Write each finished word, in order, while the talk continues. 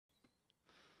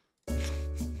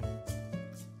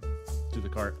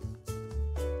cart.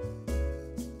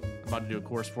 I'm about to do a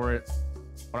course for it.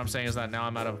 What I'm saying is that now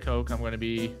I'm out of Coke. I'm going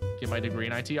to get my degree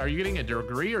in IT. Are you getting a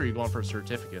degree or are you going for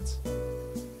certificates?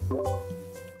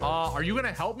 Are you going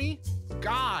to help me?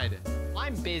 God.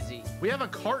 I'm busy. We have a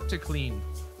cart to clean.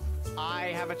 I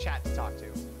have a chat to talk to.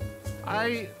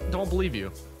 I don't believe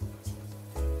you.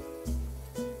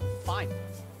 Fine.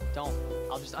 Don't.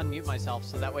 I'll just unmute myself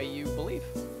so that way you believe.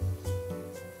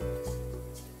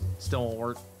 Still won't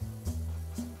work.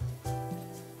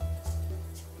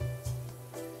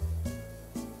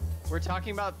 We're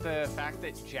talking about the fact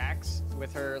that Jax,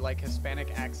 with her like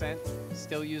Hispanic accent,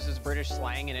 still uses British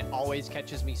slang, and it always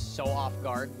catches me so off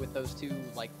guard with those two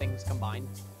like things combined.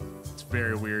 It's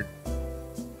very weird.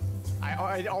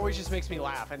 It always just makes me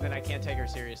laugh, and then I can't take her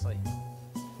seriously.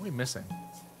 What are we missing?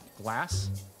 Glass?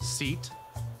 Seat?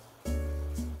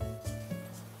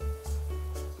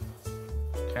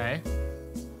 Okay.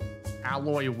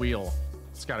 Alloy wheel.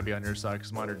 It's got to be on your side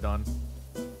because mine are done.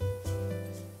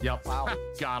 Yep. Wow.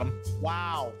 Got him.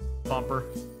 Wow. Bumper.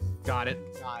 Got it.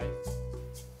 Nice.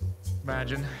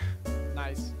 Imagine.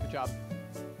 Nice. Good job.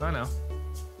 I know.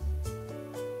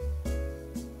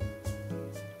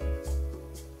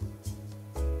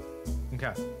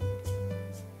 Okay.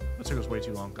 That took us way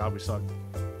too long. God, we suck.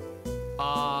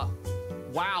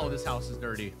 Wow, this house is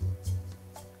dirty.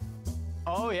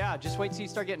 Oh yeah, just wait till you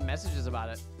start getting messages about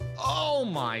it. Oh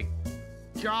my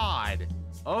God.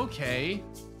 Okay.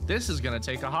 This is gonna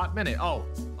take a hot minute. Oh,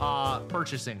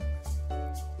 purchasing.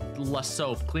 Less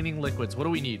soap, cleaning liquids. What do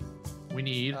we need? We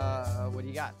need what do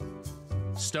you got?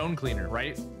 stone cleaner,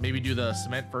 right? Maybe do the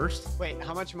cement first. Wait,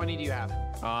 how much money do you have?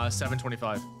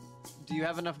 $7.25. Do you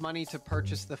have enough money to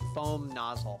purchase the foam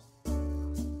nozzle?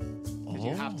 Because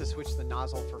you have to switch the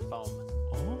nozzle for foam.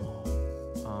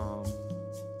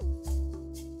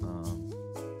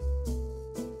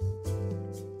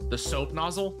 The soap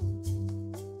nozzle?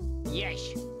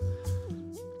 Yes.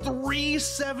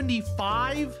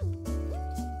 $3.75?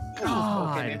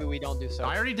 God. Okay, maybe we don't do soap.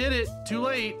 I already did it. Too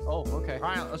late. Oh, okay. All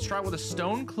right, let's try it with a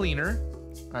stone cleaner.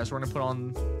 All right, so we're gonna put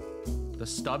on the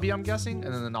stubby, I'm guessing,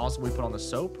 and then the nozzle we put on the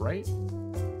soap, right?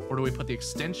 Or do we put the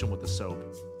extension with the soap?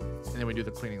 And then we do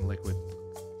the cleaning liquid.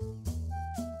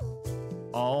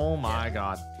 Oh my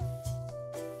God.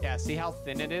 Yeah, see how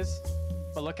thin it is?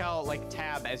 But look how, like,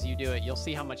 tab as you do it, you'll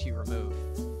see how much you remove.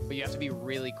 But you have to be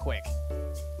really quick.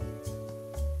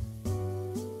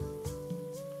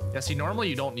 Yeah, see, normally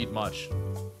you don't need much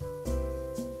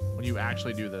when you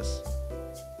actually do this.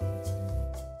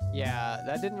 Yeah,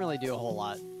 that didn't really do a whole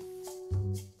lot.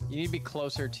 You need to be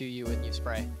closer to you when you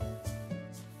spray.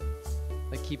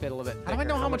 Like, keep it a little bit thicker. How do I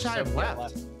know how much I have soap you got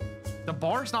left? The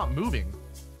bar's not moving.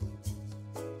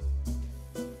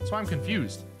 That's why I'm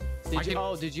confused. Wait,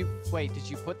 did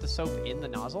you put the soap in the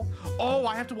nozzle? Oh,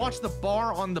 I have to watch the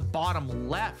bar on the bottom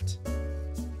left.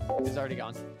 It's already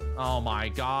gone. Oh my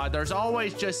God, there's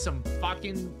always just some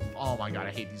fucking... Oh my God,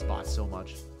 I hate these bots so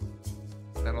much.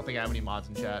 I don't think I have any mods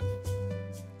in chat.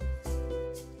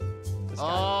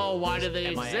 Oh, why do they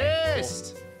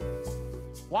exist?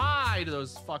 Why do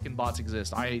those fucking bots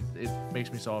exist? It makes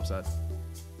me so upset.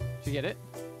 Did you get it?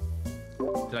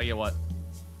 Did I get what?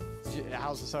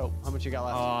 How's the soap? How much you got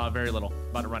left? Very little.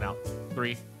 About to run out.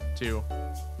 3, 2,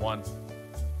 1.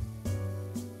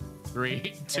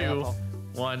 3, 2,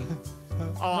 1.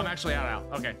 Oh, I'm actually out.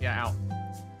 Okay, yeah, out.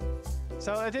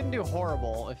 So it didn't do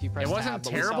horrible if you press tab. It wasn't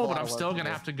terrible, but I'm still gonna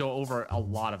have to go over a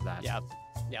lot of that. Yep.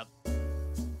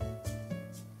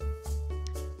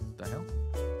 The hell?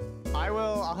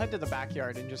 I'll head to the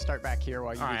backyard and just start back here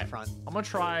while you do the front. I'm gonna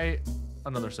try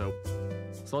another soap.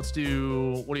 So let's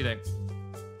do, what do you think?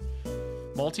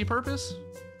 Multi-purpose?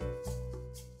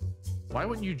 Why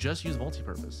wouldn't you just use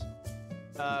multi-purpose?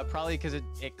 Probably because it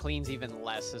cleans even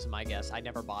less is my guess. I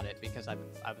never bought it because I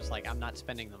was like, I'm not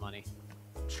spending the money.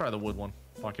 Let's try the wood one.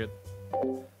 Fuck it.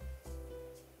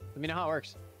 Let me know how it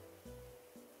works.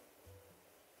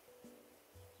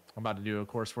 I'm about to do a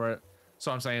course for it.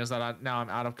 So I'm saying is that now I'm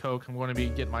out of Coke. I'm going to be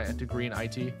getting my degree in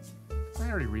IT. Did I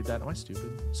already read that? Am I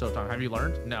stupid? So Tom, have you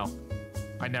learned? No.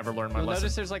 I never learned my lesson.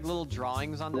 Notice there's like little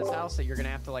drawings on this house that you're going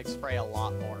to have to like spray a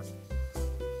lot more.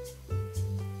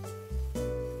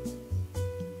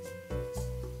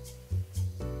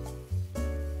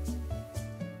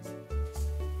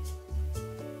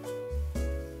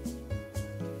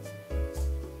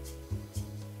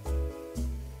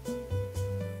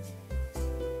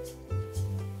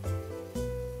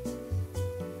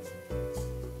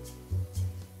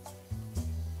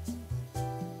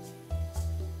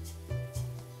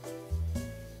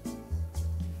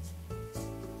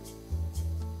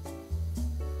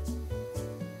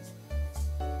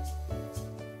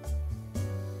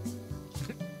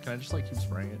 Can I just like keep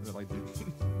spraying it? Like,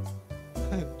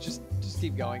 dude. just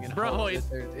keep going and Bro, hope it's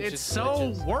that it just so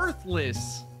glitches.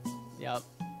 worthless. Yep.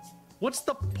 What's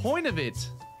the point of it?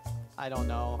 I don't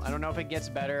know. I don't know if it gets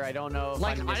better. I don't know if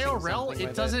Like I'm missing IRL, something it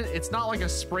with doesn't. It's not like a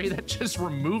spray that just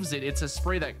removes it. It's a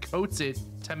spray that coats it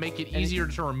to make it easier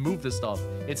to remove the stuff.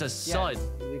 It's a sud.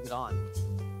 Yeah, leave it on.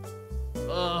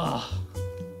 Ugh.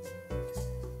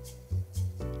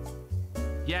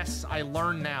 Yes, I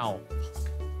learn now.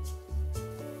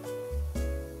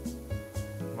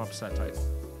 I'm upset, Titan.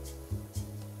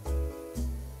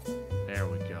 There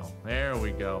we go. There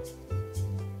we go.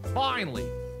 Finally.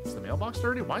 Is the mailbox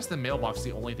dirty? Why is the mailbox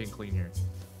the only thing clean here?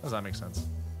 Does that make sense?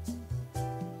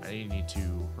 I need to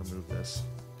remove this.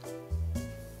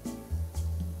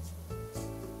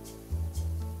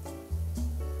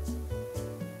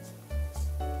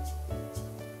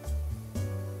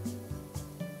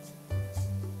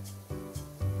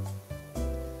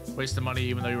 Wasted money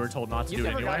even though you were told not to do it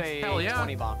You've never anyway. got a Hell yeah.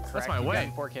 20 bomb, correct? That's my You've way.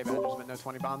 gotten 4K badges, but no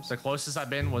 20 bombs? The closest I've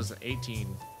been was 18.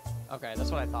 Okay,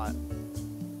 that's what I thought.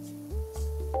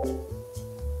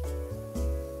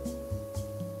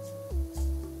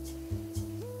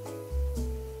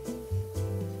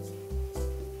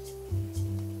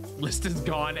 List is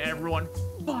gone, everyone.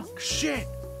 Fuck, shit,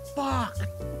 fuck.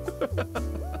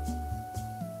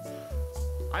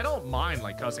 I don't mind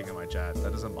like cussing in my chat.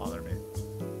 That doesn't bother me.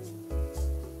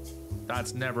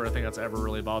 That's never a thing that's ever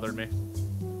really bothered me.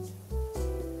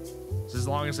 So as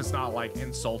long as it's not like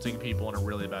insulting people in a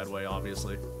really bad way,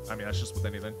 obviously. I mean, that's just with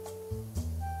anything.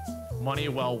 Money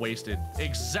well wasted.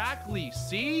 Exactly,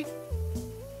 see?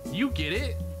 You get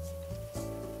it.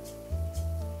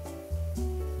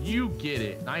 You get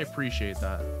it, and I appreciate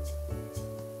that.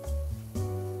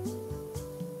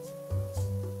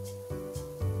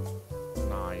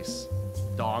 Nice.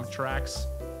 Dog tracks.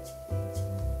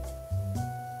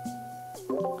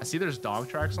 I see there's dog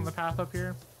tracks on the path up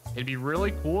here. It'd be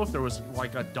really cool if there was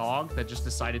like a dog that just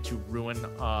decided to ruin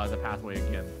the pathway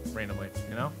again, randomly,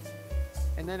 you know?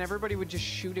 And then everybody would just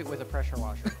shoot it with a pressure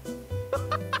washer.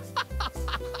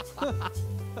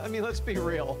 I mean, let's be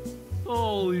real.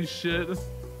 Holy shit.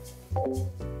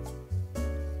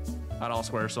 I don't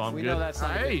swear, so I'm We good. know that's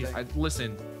not a good Hey, thing.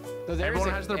 listen, So there everyone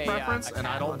is has their a preference, and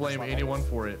I cat don't on blame this level. anyone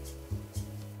for it.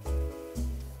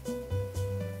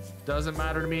 Doesn't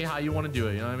matter to me how you want to do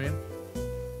it, you know what I mean?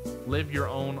 Live your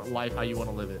own life how you want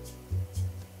to live it.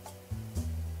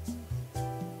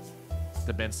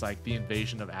 TheBenPsych, the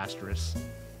invasion of asterisk.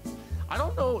 I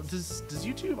don't know, does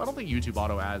YouTube, I don't think YouTube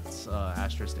auto adds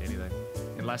asterisk to anything,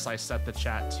 unless I set the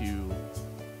chat to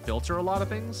filter a lot of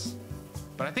things.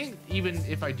 But I think even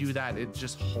if I do that, it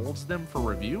just holds them for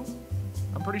review,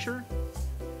 I'm pretty sure.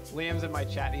 Liam's in my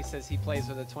chat and he says he plays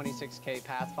with a 26k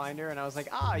Pathfinder, and I was like,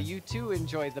 ah, you too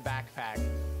enjoy the backpack.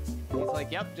 He's like,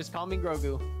 yep, just call me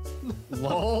Grogu.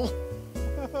 Lol.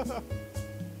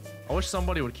 I wish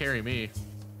somebody would carry me.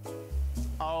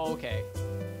 Oh, okay.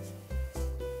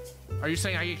 Are you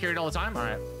saying I get carried all the time? All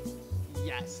right.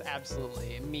 Yes,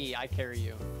 absolutely. Me, I carry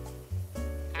you.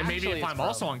 And maybe Actually, if it's I'm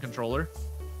also Rob. on controller.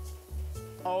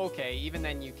 Oh, okay, even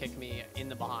then you kick me in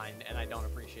the behind, and I don't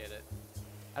appreciate it.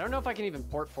 I don't know if I can even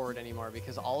port forward anymore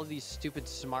because all of these stupid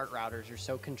smart routers are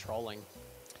so controlling.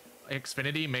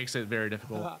 Xfinity makes it very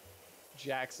difficult.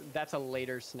 Jax, that's a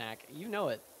later snack. You know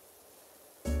it.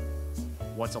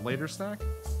 What's a later snack?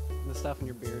 The stuff in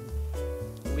your beard.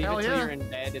 Leave Hell it till yeah. you're in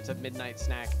bed. It's a midnight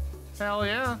snack. Hell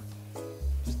yeah.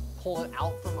 Just pull it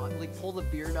out from, like, pull the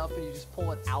beard up and you just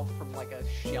pull it out from, like, a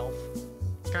shelf.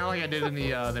 It's kind of like I did in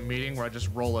the meeting where I just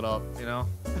roll it up, you know?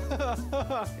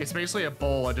 It's basically a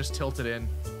bowl. I just tilt it in.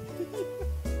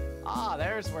 Ah,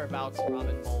 there's where Valk's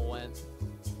ramen bowl went.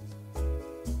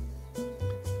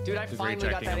 Dude, I It's a great finally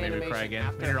got checking that on maybe animation Craig in.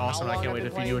 after You're how awesome. I long can't I've wait to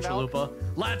been feed you a playing Valk.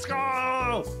 chalupa. Let's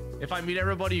go! If I meet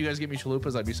everybody, you guys get me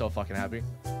chalupas, I'd be so fucking happy.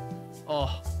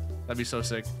 Oh, that'd be so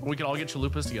sick. We could all get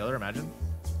chalupas together, imagine.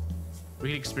 We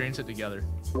can experience it together.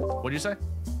 What'd you say?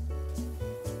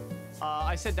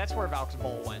 I said that's where Valk's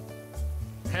bowl went.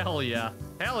 Hell yeah.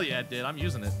 Hell yeah, it did. I'm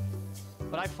using it.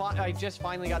 But I just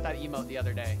finally got that emote the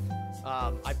other day.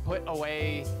 I put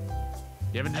away...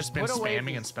 You haven't just been put away spamming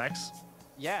these- in specs?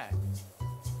 Yeah.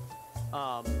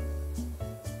 I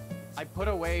put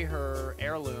away her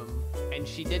heirloom, and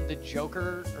she did the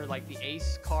Joker, or like the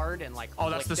Ace card, and like Oh,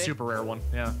 that's the flicked it. super rare one.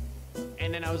 Yeah.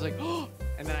 And then I was like, oh!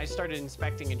 And then I started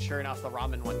inspecting, and sure enough, the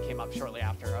ramen one came up shortly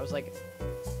after. I was like,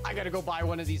 I gotta go buy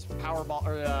one of these Powerball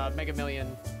or Mega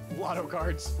Million lotto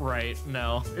cards. Right.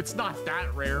 No, it's not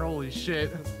that rare. Holy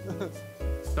shit.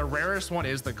 The rarest one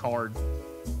is the card.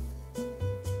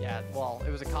 Yeah, well,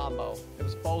 it was a combo. It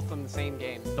was both in the same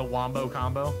game. The Wombo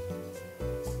combo.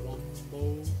 Wombo.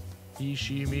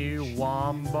 Ishimi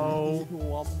Wombo.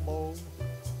 Wombo.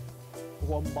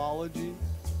 Wombology.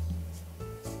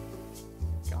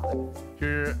 God. If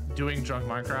you're doing drunk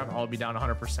Minecraft, I'll be down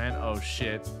 100%. Oh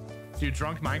shit. Dude,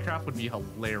 drunk Minecraft would be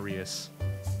hilarious.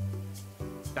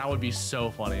 That would be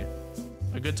so funny.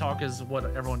 A good talk is what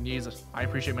everyone needs. I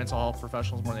appreciate mental health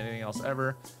professionals more than anything else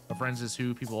ever. But friends is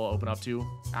who people open up to.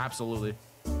 Absolutely.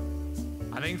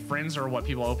 I think friends are what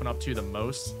people open up to the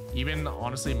most. Even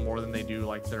honestly more than they do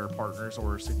like their partners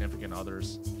or significant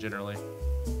others generally.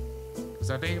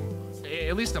 Because I think,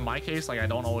 at least in my case, like I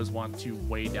don't always want to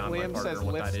weigh down Liam my partner says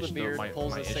with lifts that the issue, beard,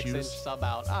 pulls my a 6-inch issues. sub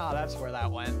out. Ah, that's where that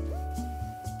went.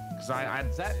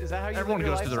 Because Is that how you everyone live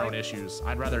your goes through their life, own Psych? issues.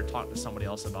 I'd rather talk to somebody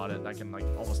else about it that can like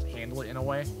almost handle it in a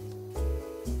way.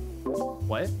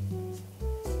 What?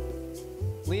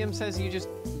 Liam says you just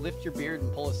lift your beard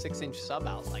and pull a 6-inch sub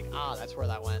out. Like, ah, that's where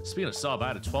that went. Speaking of sub, I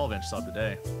had a 12-inch sub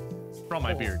today from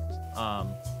my beard.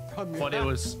 But it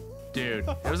was, dude,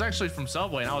 it was actually from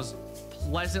Subway, and I was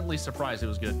pleasantly surprised it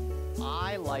was good.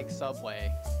 I like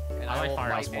Subway, and I like will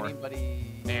Firehouse fight more. anybody.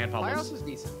 And Publix. Firehouse is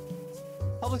decent.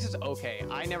 Publix is okay.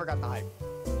 I never got the hype.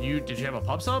 Did you have a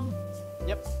pub sub?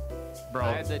 Yep. Bro,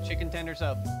 I had the chicken tender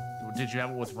sub. did you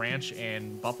have it with ranch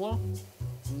and buffalo?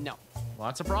 No. Well,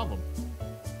 that's a problem.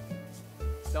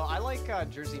 No, I like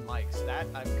Jersey Mike's. That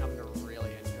I've come to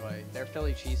really enjoy. Their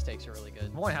Philly cheesesteaks are really good.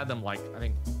 I've only had them like, I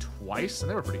think twice,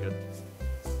 and they were pretty good.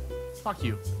 Fuck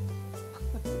you.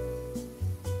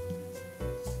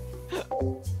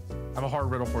 I have a hard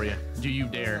riddle for you. Do you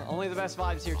dare? Only the best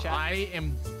vibes here, chat. I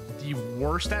am the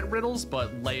worst at riddles,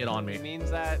 but lay it on me. It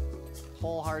means that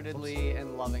wholeheartedly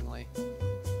and lovingly.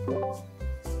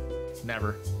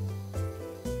 Never.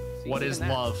 See, What even is that.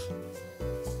 love?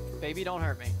 Baby, don't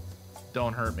hurt me.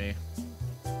 Don't hurt me.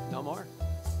 No more.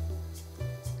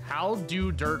 How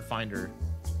do Dirt Finder?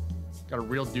 Got a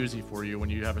real doozy for you when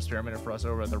you have a spare minute for us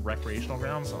over at the recreational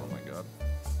grounds. Oh my god.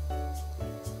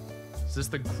 Is this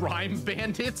the Grime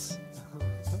Bandits?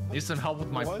 Need some help with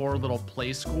my What? poor little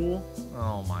play school.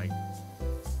 Oh my.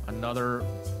 Another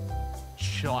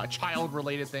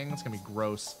child-related thing. It's gonna be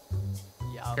gross.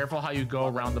 Yeah. Careful how you go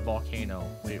around the volcano.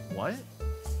 Wait, what?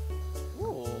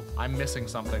 Ooh. I'm missing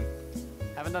something.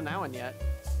 Haven't done that one yet.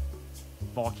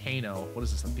 Volcano. What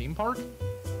is this, a theme park?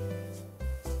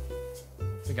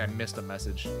 I think I missed a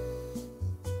message.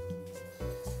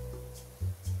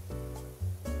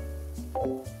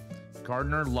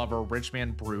 Gardener, lover, rich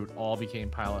man, brute, all became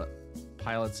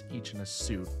pilots, each in a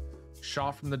suit.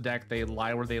 Shot from the deck, they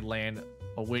lie where they land,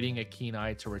 awaiting a keen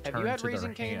eye to Have return you had to their Raising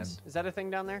hand. Cane's? Is that a thing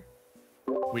down there?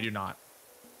 We do not.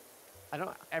 I don't.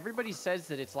 Everybody says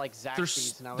that it's like Zaxby's,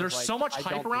 There's and I was there's like, so much I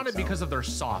hype don't around it think so. because of their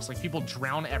sauce. Like people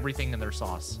drown everything in their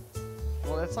sauce.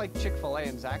 Well, that's like Chick-fil-A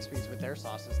and Zaxby's with their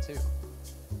sauces too.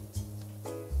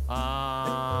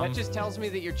 That just tells me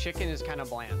that your chicken is kind of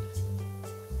bland.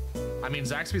 I mean,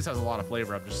 Zaxby's has a lot of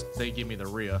flavor. They give me the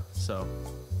Rhea, so.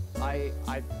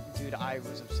 Dude, I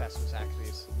was obsessed with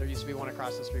Zaxby's. There used to be one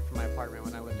across the street from my apartment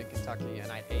when I lived in Kentucky,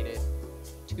 and I ate it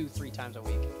 2-3 times a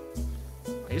week.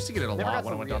 I used to get it a Never lot got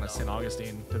when I the went down Rhea, to St.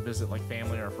 Augustine to visit like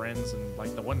family or friends, and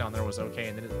like the one down there was okay,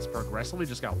 and then it's progressively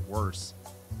just got worse.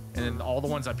 And then all the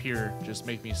ones up here just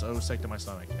make me so sick to my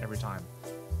stomach every time.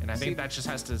 And I think that just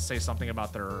has to say something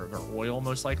about their oil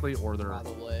most likely, or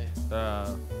Probably.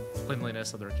 the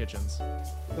cleanliness of their kitchens.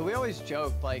 But we always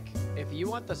joke, like, if you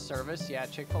want the service, yeah,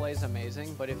 Chick-fil-A is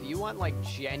amazing, but if you want like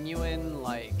genuine,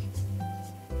 like,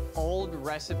 old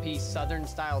recipe Southern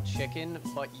style chicken,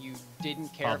 but you didn't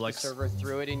care if Publix. the server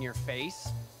threw it in your face,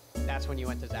 that's when you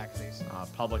went to Zaxby's.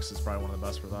 Publix is probably one of the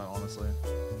best for that, honestly.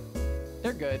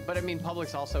 They're good, but I mean,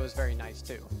 Publix also is very nice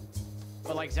too.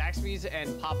 But like Zaxby's and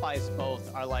Popeyes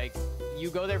both are like,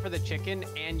 you go there for the chicken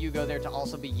and you go there to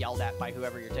also be yelled at by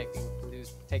whoever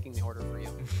who's taking the order for you.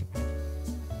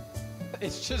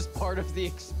 It's just part of the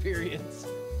experience.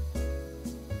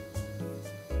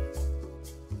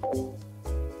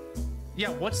 Yeah,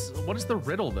 what is the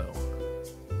riddle though?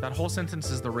 That whole sentence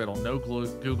is the riddle. No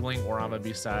Googling or I'm gonna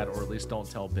be sad, or at least don't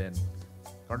tell Ben.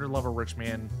 Gardener, lover, rich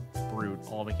man, brute,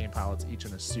 all became pilots, each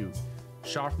in a suit.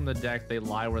 Shot from the deck, they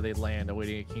lie where they land,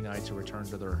 awaiting a keen eye to return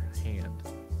to their hand.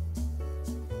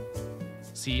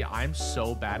 See, I'm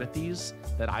so bad at these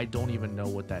that I don't even know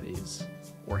what that is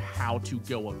or how to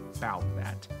go about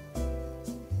that.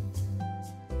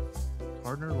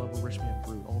 Gardener, lover, rich man,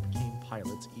 brute, all became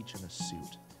pilots, each in a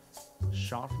suit.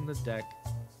 Shot from the deck,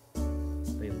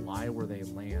 they lie where they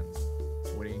land,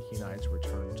 waiting a keen eye to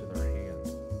return to their hand.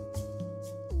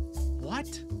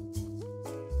 What?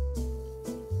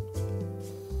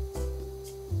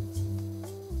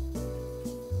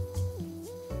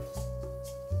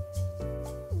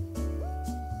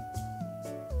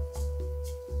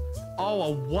 Oh,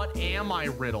 a what am I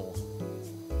riddle.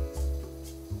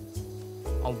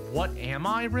 A what am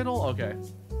I riddle? Okay.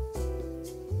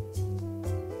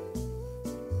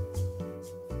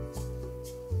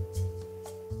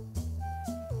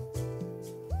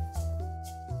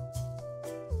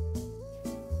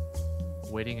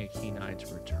 Waiting a Kenai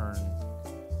to return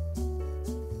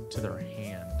to their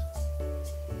hand.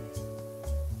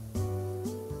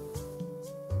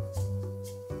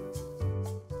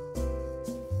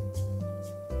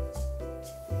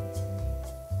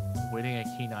 Waiting a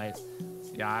Kenai.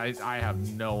 Yeah, I have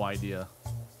no idea.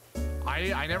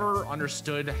 I never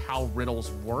understood how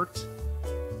riddles worked,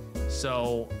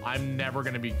 so I'm never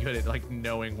gonna be good at like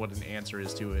knowing what an answer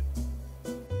is to it.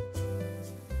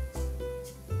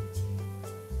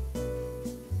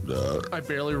 I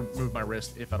barely moved my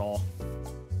wrist, if at all.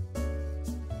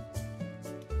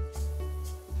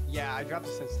 Yeah, I dropped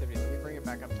the sensitivity. Let me bring it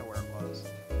back up to where it was.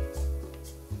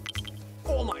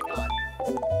 Oh my god.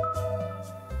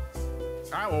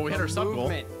 All right, well, we hit our sub goal.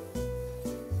 Movement.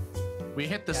 We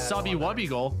hit the subby wubby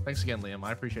goal. Thanks again, Liam.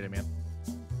 I appreciate it, man.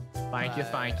 Thank you,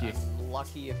 thank you. I'm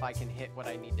lucky if I can hit what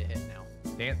I need to hit now.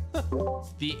 Dan,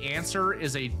 the answer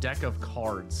is a deck of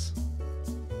cards.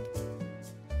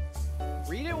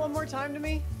 Read it one more time to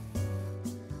me.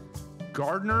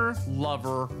 Gardener,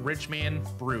 lover, rich man,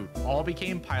 brute, all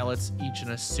became pilots, each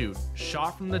in a suit.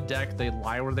 Shot from the deck, they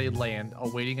lie where they land,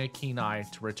 awaiting a keen eye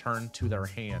to return to their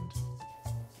hand.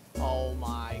 Oh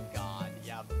my god.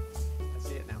 Yep. I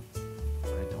see it now.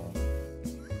 I don't.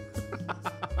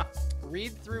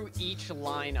 Read through each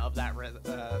line of that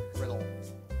riddle,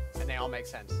 and they all make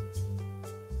sense.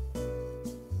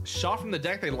 Shot from the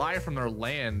deck, they lie from their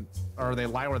land, or they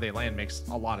lie where they land makes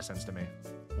a lot of sense to me.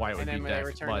 Why it would And then be when deck, they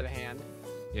return but to the hand,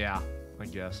 yeah, I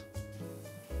guess.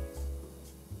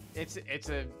 it's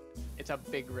a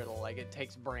big riddle. Like, it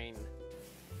takes brain.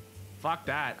 Fuck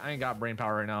that. I ain't got brain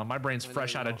power right now. My brain's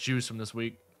fresh out of juice from this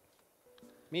week.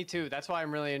 Me too. That's why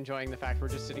I'm really enjoying the fact we're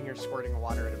just sitting here squirting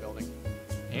water at a building.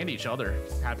 And each other.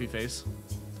 Happy face.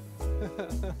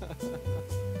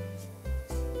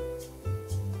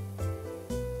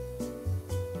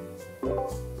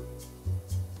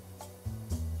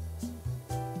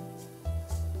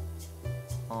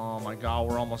 Oh my god,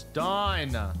 we're almost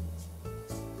done.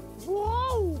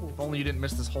 Whoa! If only you didn't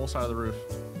miss this whole side of the roof.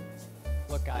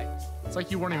 Look, guy. It's like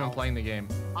you weren't even playing the game.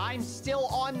 I'm still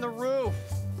on the roof.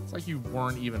 It's like you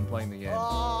weren't even playing the game.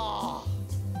 Oh,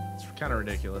 It's kind of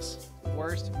ridiculous.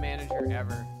 worst manager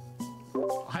ever.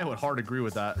 I would hard agree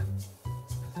with that.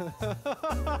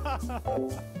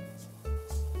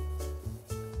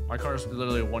 My car's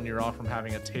literally 1 year off from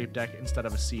having a tape deck instead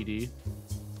of a CD.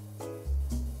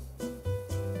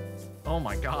 Oh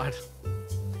my god.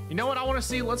 You know what I want to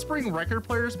see? Let's bring record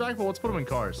players back, but let's put them in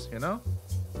cars, you know?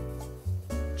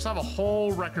 Just have a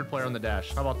whole record player on the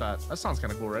dash. How about that? That sounds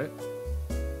kind of cool, right?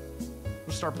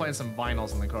 We'll start playing some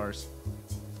vinyls in the cars.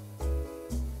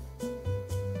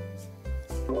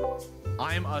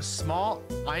 I'm small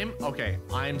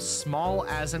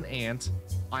as an ant.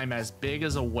 I'm as big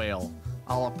as a whale.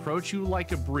 I'll approach you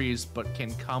like a breeze, but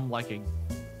can come like a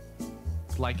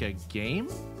game?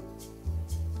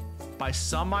 By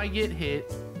some I get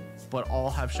hit, but all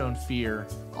have shown fear.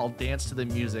 I'll dance to the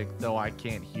music, though I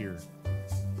can't hear.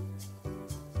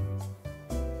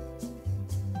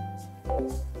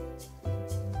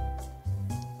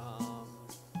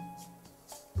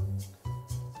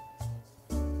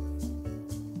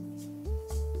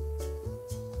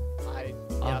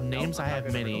 Of names I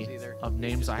have many, of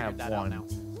names I have one.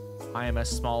 I am as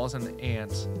small as an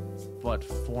ant, but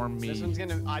form me. This one's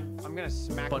gonna. I'm gonna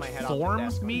smack But my head form off the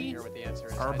desk me? when I hear what the answer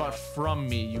is. Or but from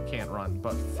me you can't run.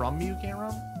 But from me you can't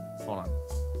run? Hold on.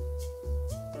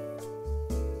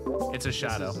 It's a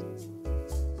shadow.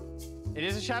 It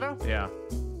is a shadow? Yeah.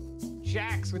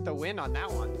 Jax with the win on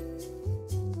that one.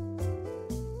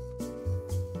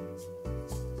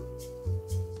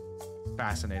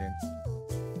 Fascinating.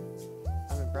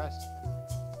 I'm impressed.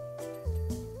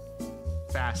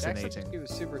 Fascinating. He was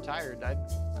super tired. I'm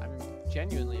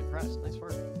genuinely impressed. Nice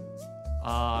work.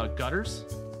 Gutters?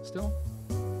 Still?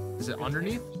 Is it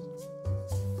underneath?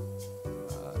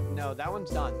 No, that one's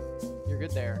done. You're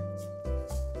good there.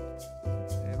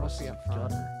 It must be up front.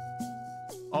 gutter.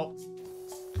 Oh.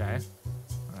 Okay.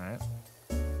 All right.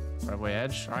 Driveway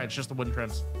edge. All right, it's just the wooden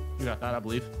trims. You got that, I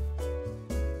believe.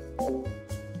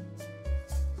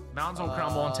 Mountains will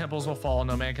crumble and temples will fall.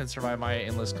 No man can survive my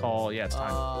endless call. Yeah, it's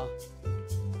time.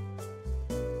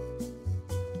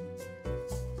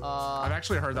 I've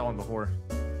actually heard that one before.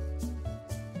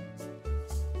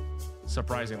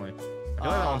 Surprisingly. I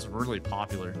feel like that one's really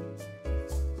popular.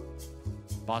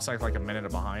 Boss Psych like a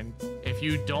minute behind. If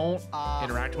you don't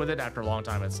interact with it after a long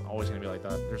time, it's always gonna be like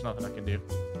that. There's nothing I can do.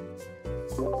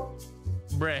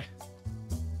 Bruh.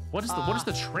 What is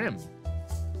the trim?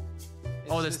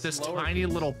 Oh, this tiny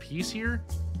little piece here?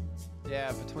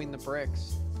 Yeah, between the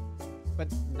bricks.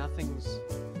 But nothing's...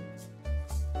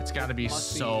 It's got to be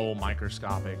so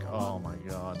microscopic. Oh my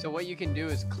god. So what you can do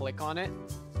is click on it,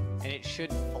 and it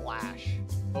should flash.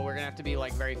 But we're gonna have to be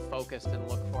like very focused and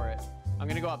look for it. I'm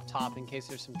gonna go up top in case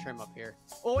there's some trim up here.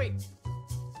 Oh wait!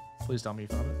 Please tell me you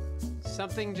found it.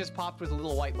 Something just popped with a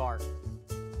little white bar.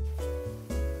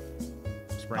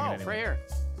 Spraying it anyway. Right here.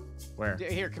 Where?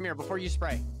 Here, come here. Before you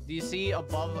spray, do you see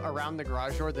above around the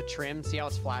garage door the trim? See how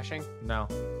it's flashing? No.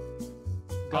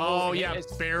 Oh yeah,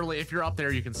 barely. If you're up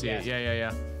there, you can see it.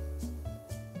 Yeah.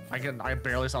 I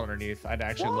barely saw it underneath. I'd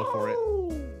actually look for it.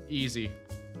 Easy.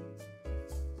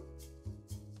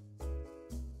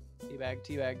 Teabag,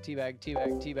 teabag, teabag,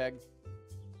 teabag, teabag.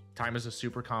 Time is a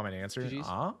super common answer. GG's.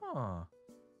 Ah. I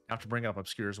have to bring up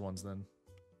obscures ones then.